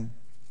 10,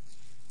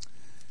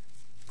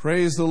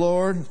 praise the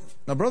Lord.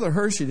 Now, Brother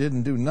Hershey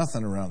didn't do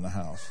nothing around the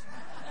house.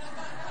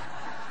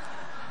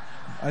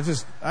 I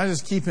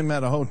just keep him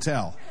at a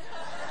hotel.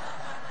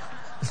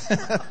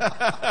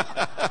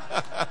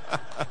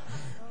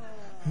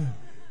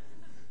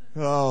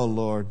 Oh,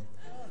 Lord.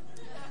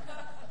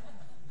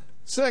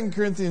 2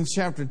 Corinthians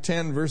chapter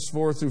 10, verse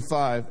 4 through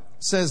 5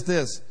 says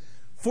this,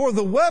 for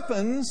the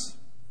weapons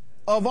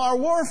of our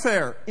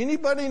warfare.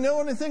 Anybody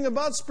know anything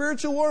about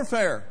spiritual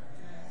warfare?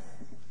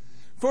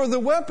 For the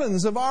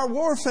weapons of our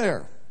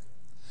warfare.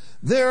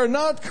 They are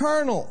not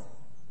carnal,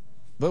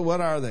 but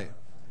what are they?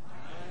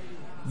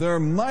 They're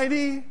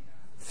mighty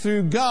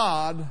through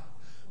God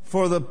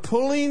for the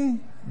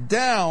pulling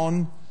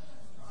down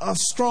of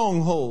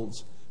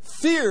strongholds.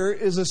 Fear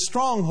is a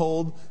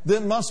stronghold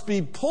that must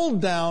be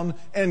pulled down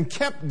and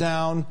kept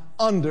down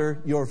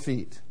under your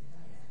feet.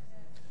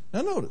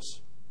 Now notice,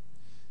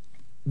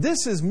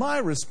 this is my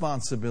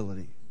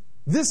responsibility.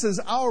 This is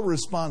our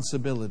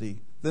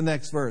responsibility. The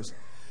next verse.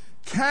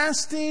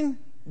 Casting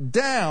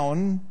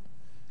down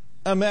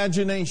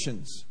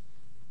imaginations.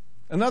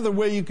 Another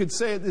way you could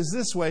say it is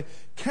this way.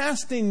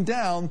 Casting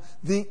down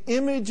the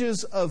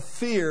images of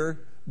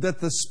fear that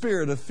the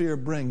spirit of fear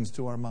brings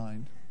to our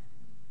mind.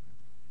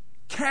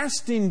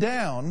 Casting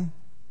down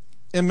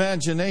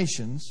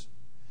imaginations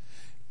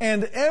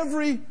and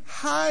every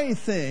high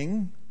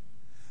thing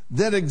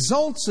that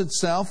exalts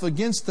itself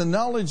against the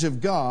knowledge of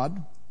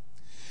God,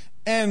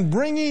 and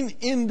bringing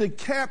into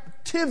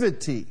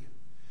captivity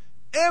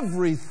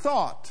every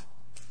thought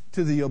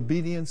to the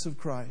obedience of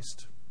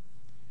Christ.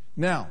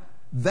 Now,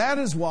 that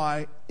is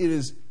why it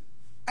is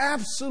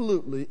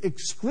absolutely,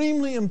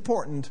 extremely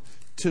important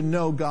to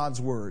know God's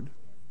Word.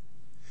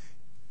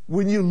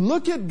 When you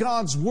look at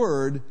God's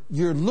Word,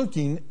 you're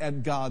looking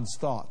at God's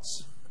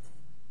thoughts.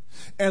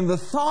 And the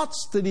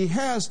thoughts that He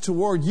has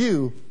toward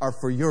you are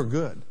for your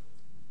good.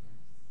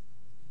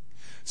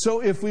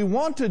 So if we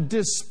want to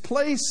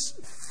displace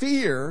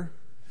fear,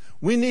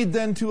 we need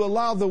then to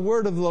allow the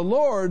Word of the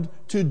Lord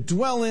to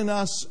dwell in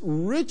us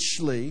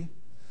richly,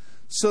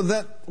 so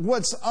that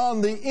what's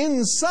on the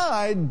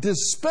inside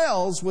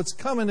dispels what's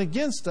coming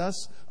against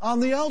us on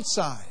the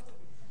outside.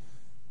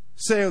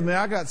 Say with me,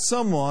 I got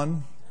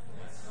someone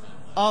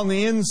on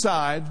the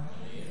inside,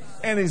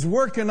 and he's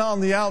working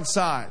on the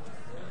outside.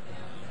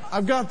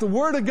 I've got the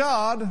Word of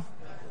God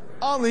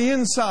on the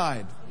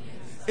inside.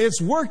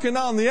 It's working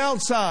on the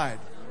outside.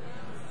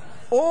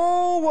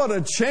 Oh, what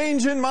a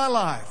change in my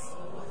life.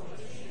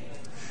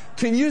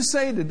 Can you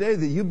say today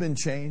that you've been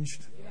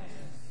changed?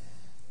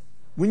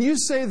 When you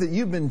say that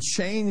you've been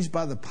changed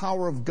by the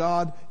power of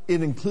God,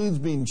 it includes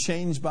being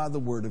changed by the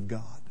Word of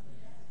God.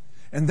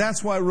 And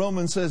that's why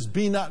Romans says,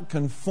 be not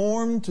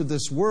conformed to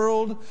this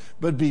world,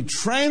 but be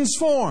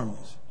transformed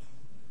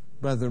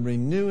by the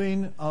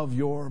renewing of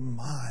your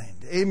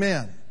mind.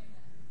 Amen.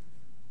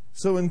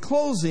 So in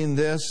closing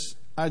this,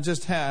 I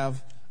just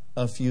have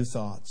a few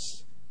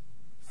thoughts.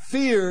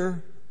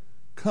 Fear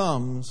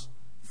comes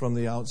from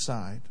the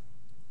outside,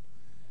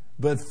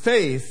 but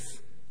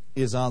faith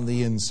is on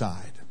the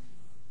inside.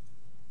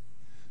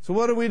 So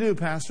what do we do,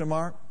 Pastor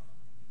Mark?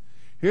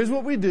 Here's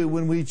what we do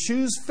when we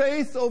choose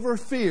faith over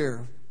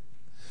fear.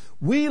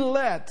 We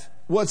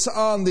let what's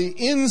on the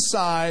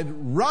inside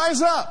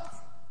rise up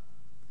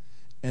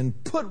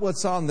and put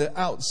what's on the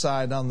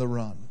outside on the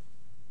run.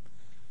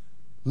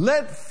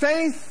 Let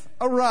faith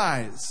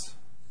arise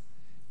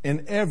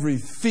and every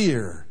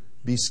fear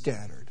be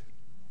scattered.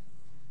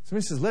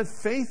 Somebody says, let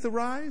faith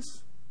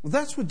arise? Well,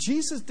 that's what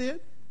Jesus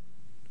did.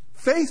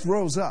 Faith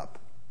rose up.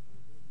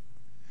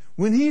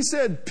 When he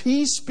said,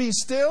 peace be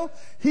still,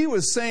 he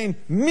was saying,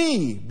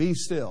 me be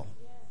still.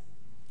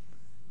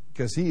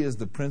 Because he is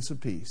the Prince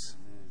of Peace.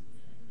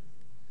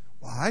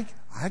 Well,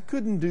 I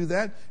couldn't do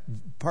that.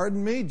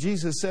 Pardon me,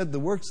 Jesus said, the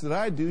works that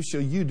I do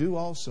shall you do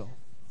also.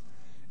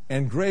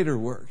 And greater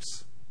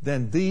works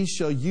than these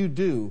shall you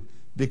do,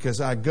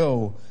 because I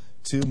go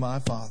to my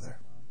Father.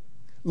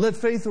 Let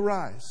faith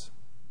arise.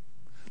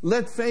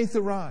 Let faith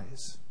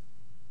arise.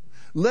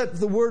 Let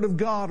the Word of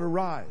God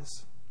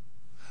arise.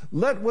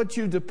 Let what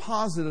you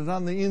deposited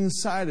on the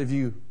inside of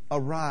you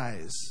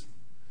arise.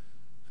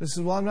 This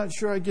is, well, I'm not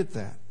sure I get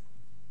that.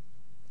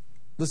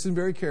 Listen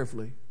very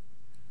carefully.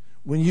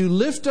 When you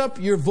lift up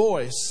your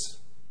voice,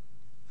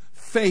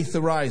 faith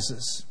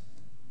arises.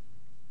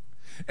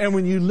 And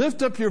when you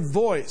lift up your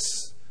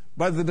voice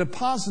by the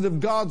deposit of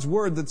God's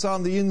Word that's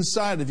on the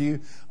inside of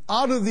you,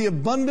 out of the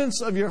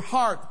abundance of your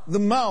heart, the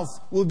mouth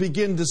will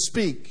begin to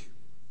speak.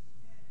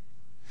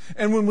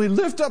 And when we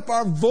lift up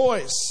our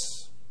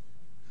voice,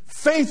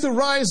 faith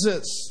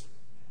arises.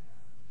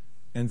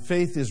 And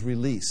faith is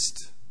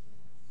released.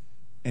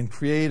 And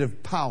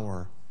creative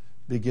power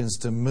begins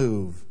to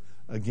move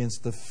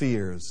against the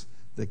fears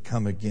that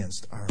come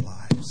against our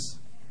lives.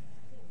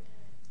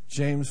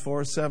 James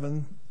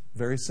 4:7,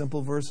 very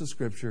simple verse of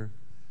Scripture.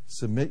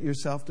 Submit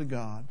yourself to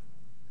God.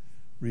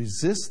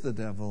 Resist the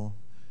devil.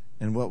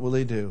 And what will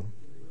he do?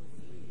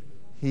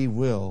 He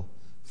will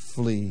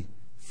flee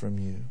from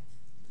you.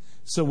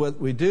 So what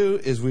we do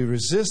is we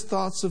resist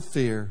thoughts of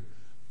fear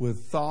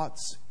with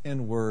thoughts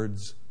and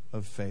words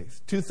of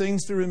faith. Two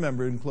things to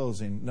remember in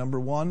closing. Number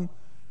one,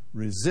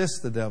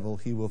 resist the devil.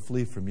 He will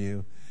flee from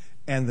you.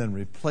 And then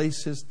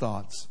replace his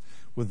thoughts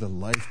with the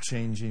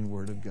life-changing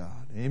Word of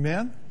God.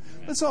 Amen?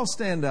 Let's all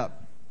stand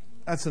up.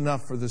 That's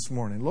enough for this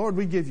morning. Lord,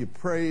 we give you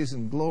praise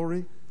and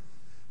glory.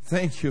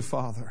 Thank you,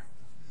 Father.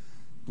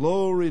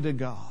 Glory to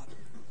God.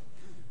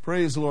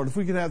 Praise the Lord. If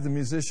we could have the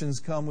musicians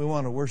come, we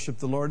want to worship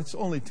the Lord. It's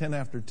only 10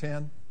 after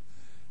 10.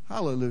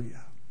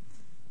 Hallelujah.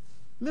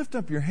 Lift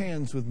up your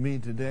hands with me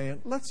today,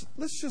 and let's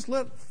just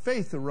let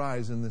faith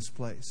arise in this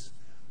place.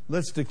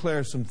 Let's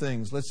declare some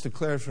things. Let's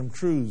declare some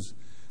truths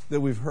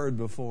that we've heard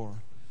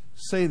before.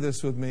 Say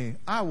this with me.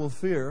 I will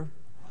fear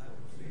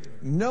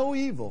no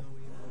evil,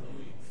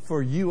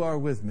 for you are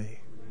with me.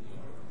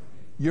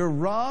 Your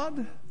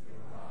rod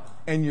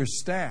and your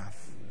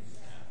staff,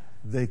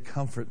 they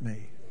comfort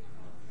me.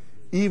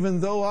 Even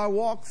though I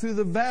walk through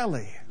the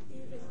valley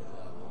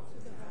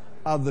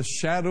of the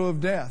shadow of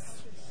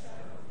death,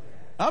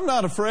 I'm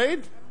not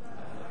afraid,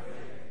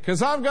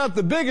 because I've got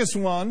the biggest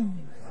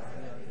one,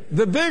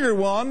 the bigger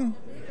one,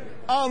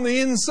 on the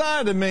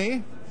inside of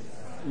me,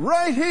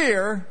 right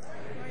here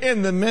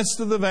in the midst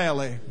of the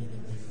valley.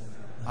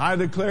 I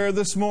declare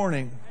this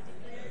morning,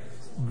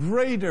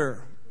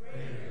 greater,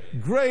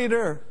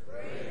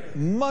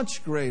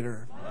 much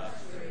greater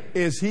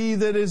is He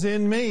that is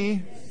in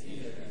me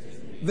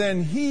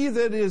than he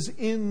that is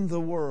in the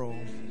world.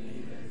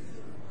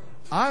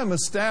 I am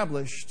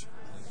established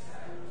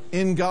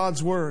in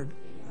God's Word.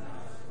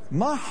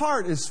 My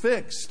heart is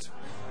fixed.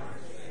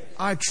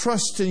 I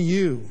trust in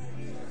you.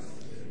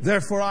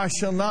 Therefore I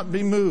shall not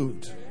be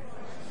moved.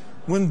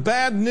 When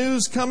bad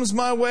news comes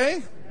my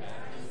way,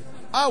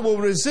 I will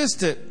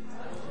resist it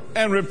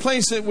and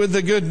replace it with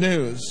the good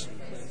news.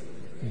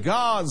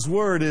 God's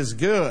Word is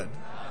good.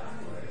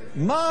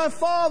 My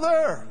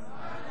Father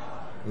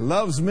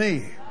loves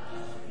me.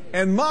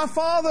 And my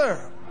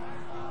Father,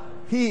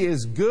 He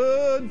is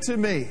good to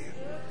me.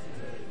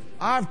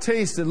 I've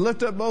tasted.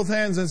 Lift up both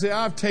hands and say,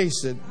 I've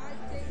tasted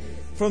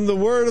from the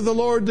word of the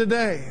Lord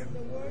today.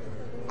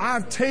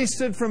 I've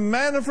tasted from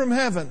manna from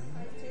heaven.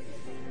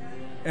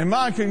 And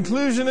my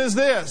conclusion is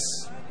this.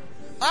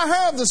 I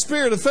have the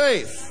spirit of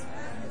faith.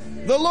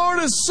 The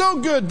Lord is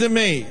so good to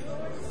me.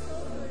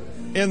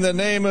 In the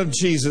name of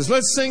Jesus.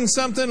 Let's sing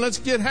something. Let's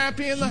get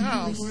happy in the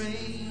house.